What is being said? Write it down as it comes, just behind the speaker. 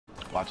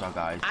Watch out,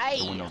 guys.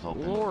 The window's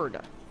open. Lord.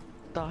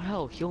 The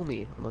hell, heal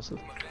me. Unless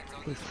it's...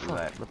 Holy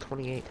fuck, I'm a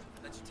 28.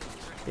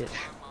 Bitch.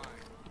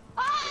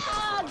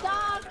 Ah,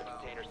 Doc.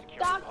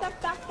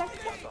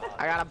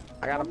 I got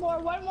him.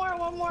 One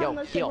more. Yo,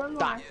 heal.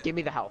 Doc, give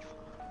me the health.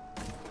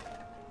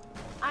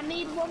 I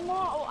need one more.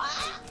 Oh,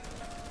 ah.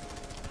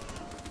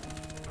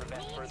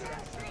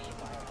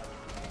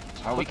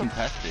 How are we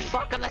contested?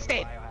 Fuck on the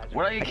state.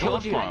 Where are you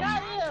killed from? I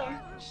got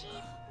you.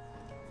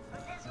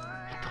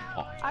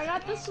 I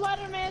got the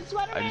sweater man.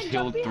 I just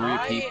killed 3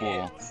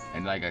 people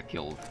and I got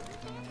killed.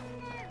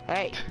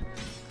 Hey,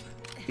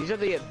 these are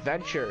the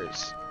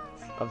adventures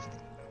of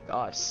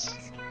us.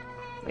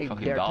 They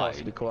Fucking dare tell us died.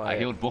 to be quiet. I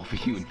healed both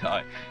of you and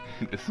died.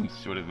 There's some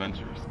short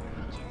adventures.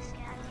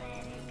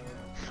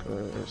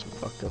 There's some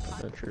fucked up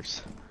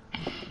adventures.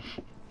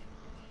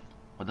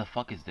 What the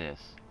fuck is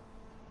this?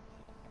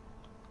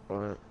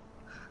 What?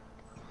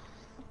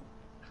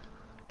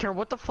 Karen,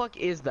 what the fuck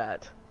is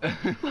that?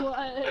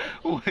 What?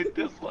 What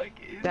the fuck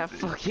is That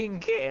this? fucking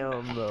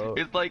cam, though.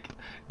 It's like,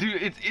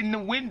 dude, it's in the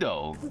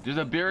window. There's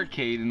a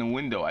barricade in the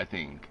window, I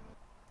think.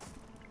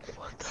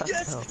 What the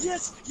hell?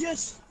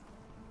 Yes.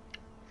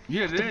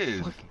 Yeah, What it the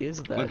is. fuck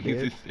is that, Look at dude?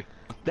 this.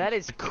 That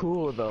is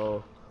cool,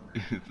 though.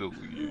 It's so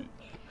weird.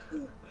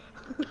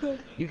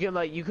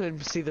 You can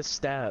see the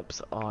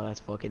steps. Oh, that's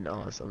fucking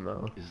awesome,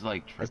 though. It's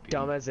like trippy. As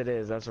dumb as it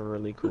is, that's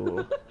really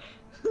cool.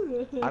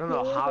 I don't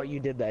know how you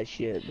did that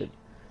shit, but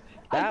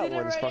that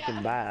one's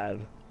fucking bad.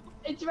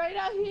 It's right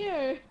out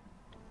here.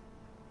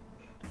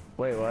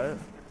 Wait, what?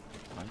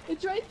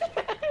 It's right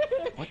there.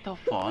 What the Look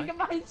fuck? at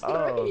my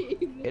Oh,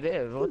 screen. it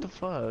is. What the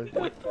fuck?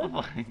 What the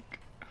fuck?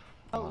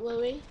 Oh,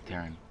 Louis.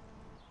 Taryn,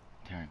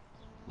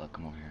 look,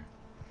 come over here.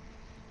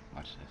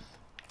 Watch this.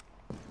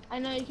 I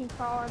know you can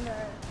crawl under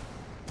it.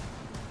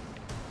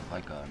 It's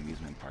like an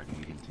amusement park, and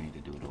you continue to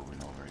do it over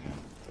and over again.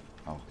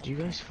 Oh. Do you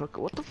guys fuck?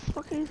 What the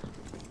fuck is?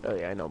 Oh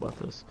yeah, I know about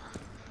this.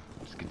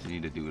 Just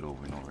continue to do it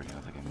over and over again.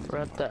 It's like an amusement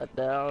Right park.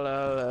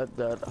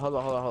 that. Hold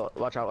on.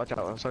 Watch out.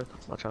 I'm sorry.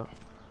 Watch out.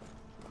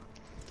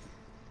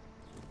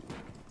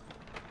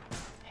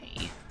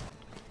 Hey.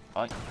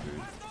 Fuck,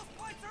 dude.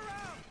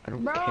 I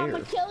don't Bro, care. I'm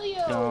gonna kill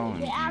you. Don't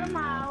Get out of you.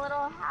 my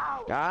little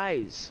house.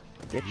 Guys,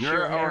 get You're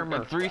your a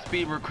hammer.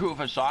 3-speed recruit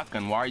with a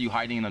shotgun. Why are you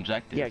hiding an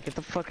objective? Yeah, get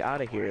the fuck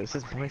out of here. This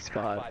is my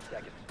spot.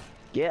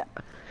 Yeah.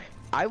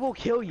 I will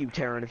kill you,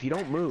 Taryn, if you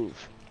don't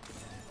move.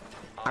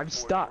 I'm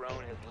stuck.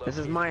 This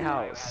is my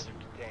house.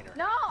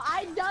 No,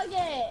 I dug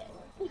it.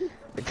 It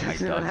I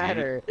doesn't dug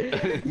matter.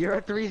 You're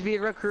a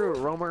 3-speed recruit.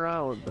 Roam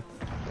around.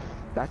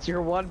 That's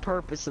your one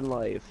purpose in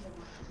life.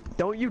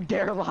 Don't you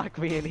dare lock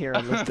me in here,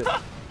 enlisted.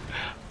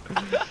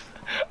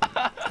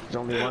 There's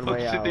only one way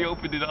shit, out. they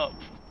opened it up.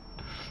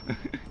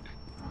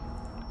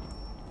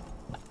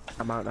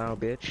 I'm out now,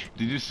 bitch.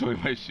 Did you destroy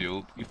my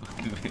shield, you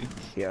fucking bitch?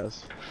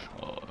 Yes.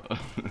 Oh.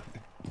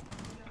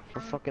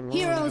 I'm fucking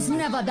Heroes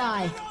never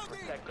die.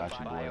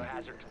 Gotcha, boy.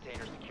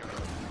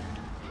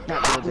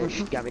 That little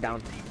bitch got me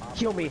down.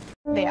 Kill me.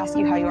 They ask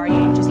you how you are,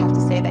 you just have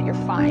to say that you're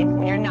fine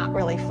when you're not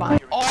really fine.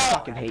 I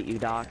fucking hate you,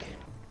 Doc.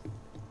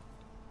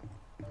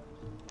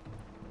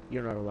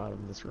 You're not allowed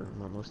in this room,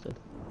 I'm listed.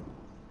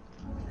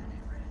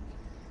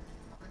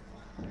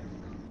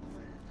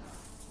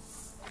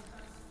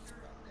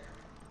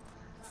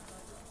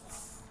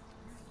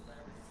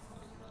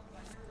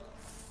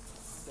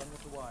 Done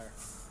with the wire.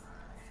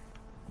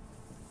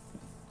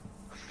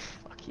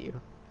 Fuck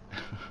you.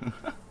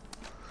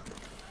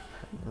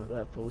 No,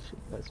 that bullshit,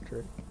 that's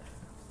true.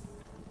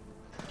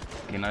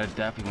 Okay, now they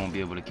definitely won't be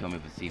able to kill me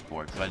with a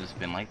C4. Cause if I just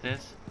spin like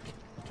this,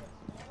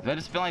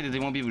 they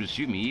won't be able to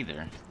shoot me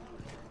either.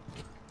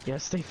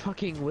 Yes, they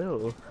fucking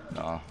will.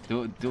 No,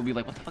 they'll be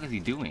like, what the fuck is he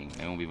doing?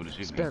 They won't be able to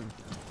shoot me.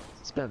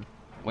 Spin.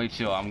 Wait,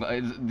 chill.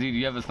 Dude,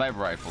 you have a sniper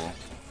rifle.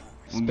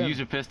 Spin. Use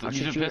your pistol. I'll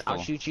Use your pistol. I'll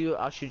shoot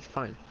you.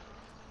 Fine.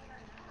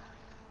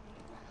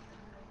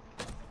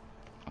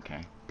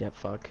 Okay. Dead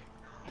fuck.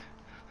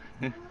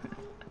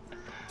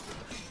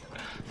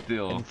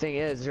 Still. And the thing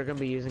is, they're gonna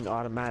be using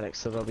automatics,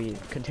 so they'll be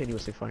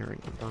continuously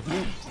firing.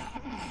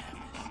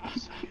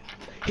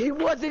 He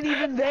wasn't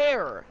even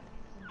there.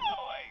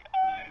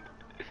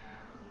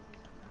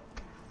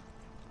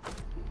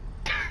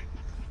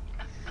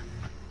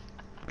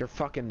 You're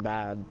fucking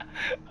bad.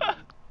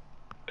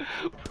 You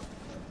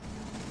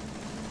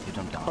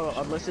jumped down. Hold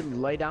on,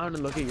 listen, lay down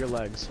and look at your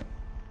legs.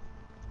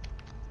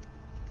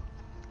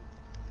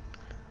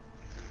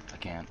 I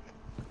can't.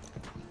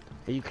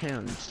 Yeah, you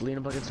can. Just lean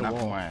up against the Not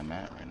from wall. where I'm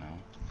at right now.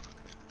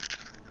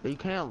 Yeah, you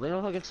can. Lean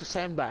up against the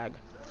sandbag.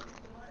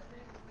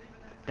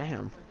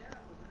 Damn.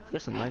 You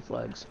got some nice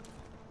legs.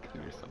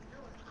 Kill yourself.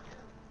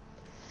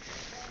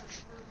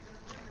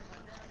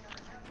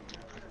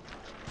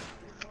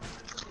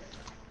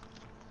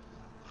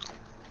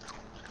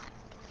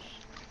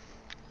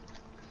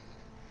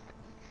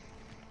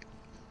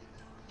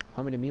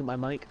 Want me to mute my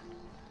mic?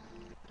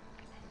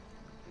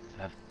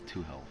 I have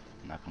 2 health.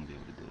 I'm not gonna be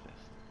able to do this.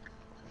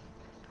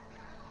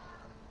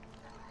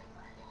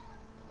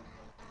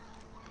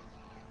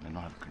 I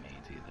don't have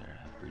grenades either.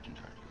 I have breaching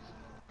charges.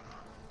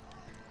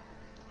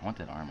 I want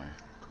that armor.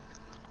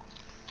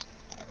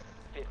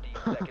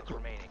 15 seconds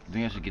remaining. I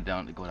think I should go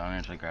down there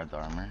and try to grab the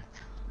armor.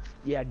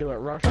 Yeah, do it.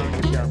 Rush on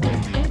the armor.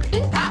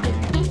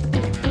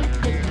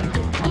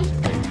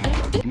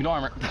 Give me the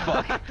armor.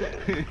 Fuck.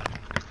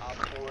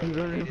 You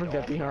don't even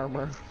get the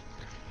armor.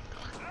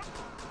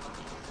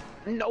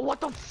 No, what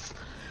the f—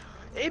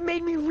 it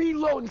made me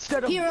reload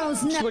instead of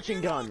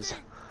switching guns.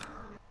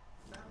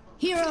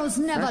 Heroes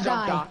never Stop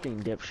die.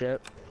 docking, dipshit.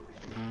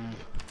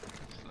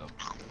 So,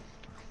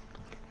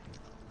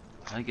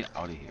 how do I get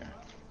out of here?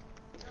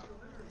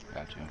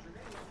 Got you.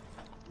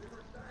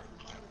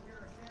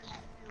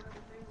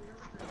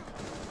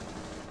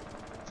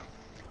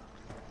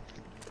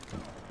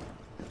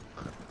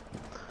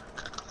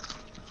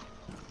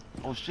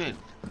 Oh shit!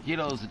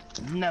 Heroes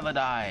never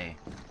die.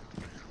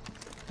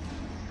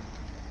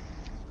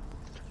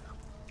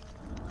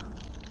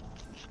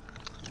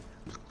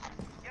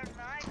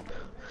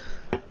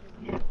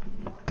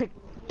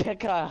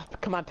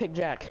 Come on, pick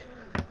Jack.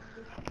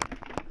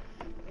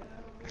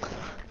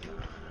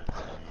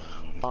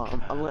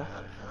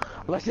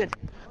 Listen,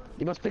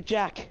 you must pick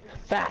Jack,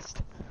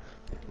 fast.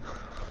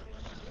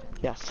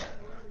 Yes.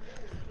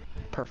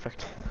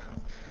 Perfect.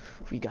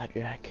 We got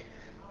Jack.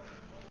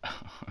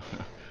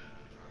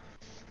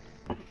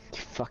 You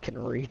fucking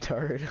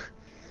retard.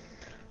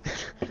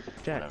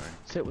 Jack, Whatever.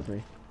 sit with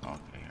me. Okay,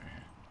 here.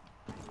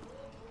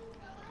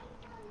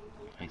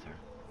 Hey, sir.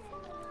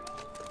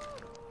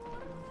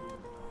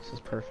 This is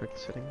perfect,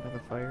 sitting by the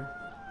fire.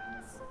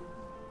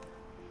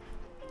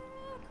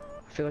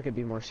 I feel like it'd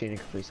be more scenic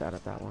if we sat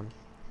at that one.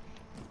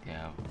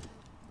 Yeah.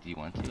 Do you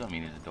want to? I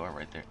mean, there's a door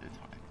right there. It's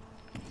fine.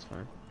 It's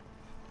fine.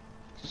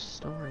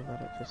 Just don't worry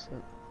about it, just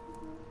sit.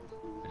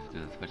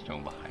 There's a switch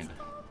dome behind us.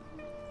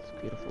 It's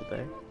a beautiful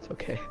day. It's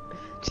okay.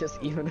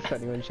 Just even if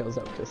anyone shows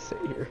up, just sit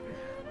here.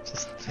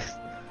 Just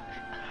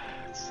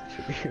it's such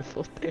a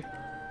beautiful day.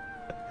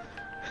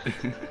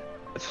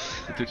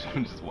 The Twitch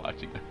one's just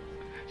watching us.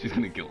 She's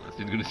gonna kill us.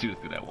 She's gonna shoot us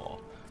through that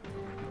wall.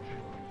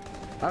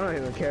 I don't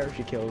even care if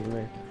she kills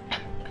me.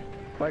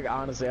 Like,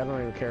 honestly, I don't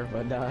even care if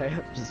I die.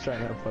 I'm just trying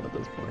to have fun at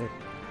this point.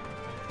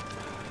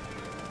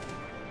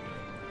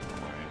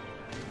 Don't worry.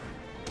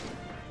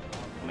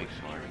 I'll make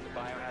sure. The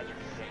biohazard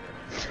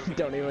container.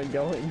 Don't even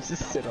go in,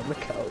 just sit on the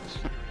couch.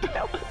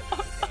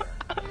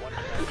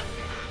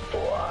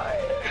 Why?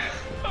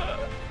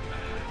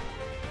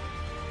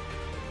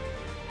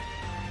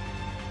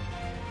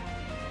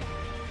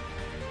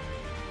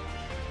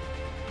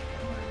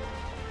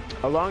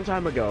 A long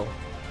time ago,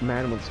 a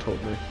man once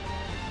told me,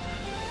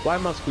 "Why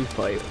must we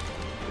fight?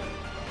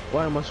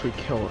 Why must we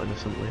kill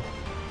innocently?"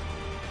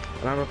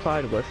 And I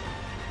replied with,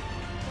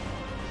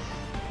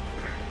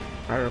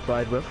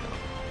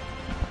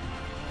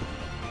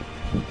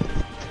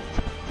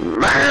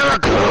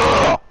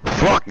 America!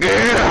 Fuck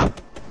yeah!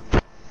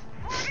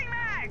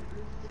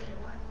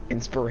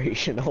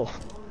 Inspirational.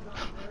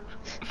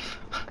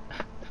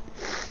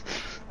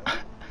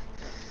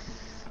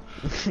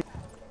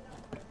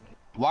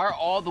 Why are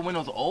all the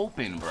windows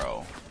open,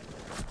 bro?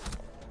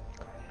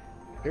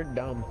 You're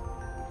dumb.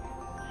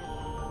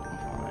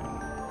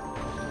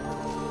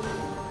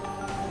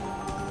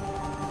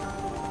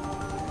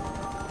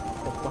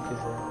 What the fuck is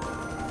that?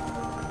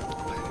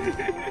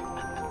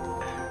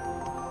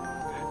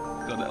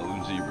 It's called the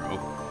LMG, bro.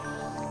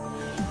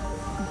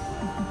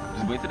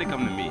 Just wait till they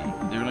come to me.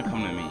 They're gonna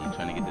come to me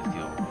trying to get this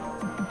kill.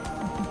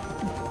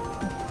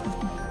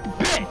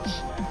 Bitch!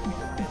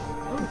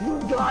 You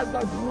died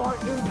by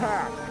blunt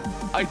impact!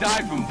 I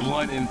died from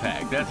blunt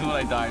impact. That's what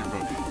I died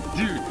from.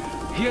 Dude,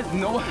 he has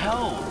no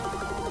health.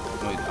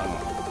 Wait, I don't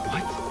know.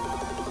 What?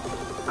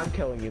 I'm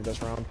killing you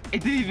this round.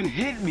 It didn't even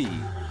hit me.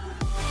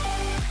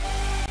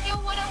 Yo,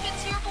 what up?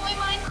 It's your boy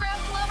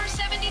Minecraft Lover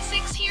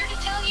 76 here to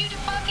tell you to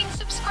fucking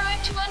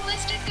subscribe to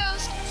Unlisted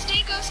Ghost.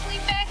 Stay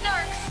ghostly, fag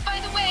narcs. By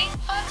the way,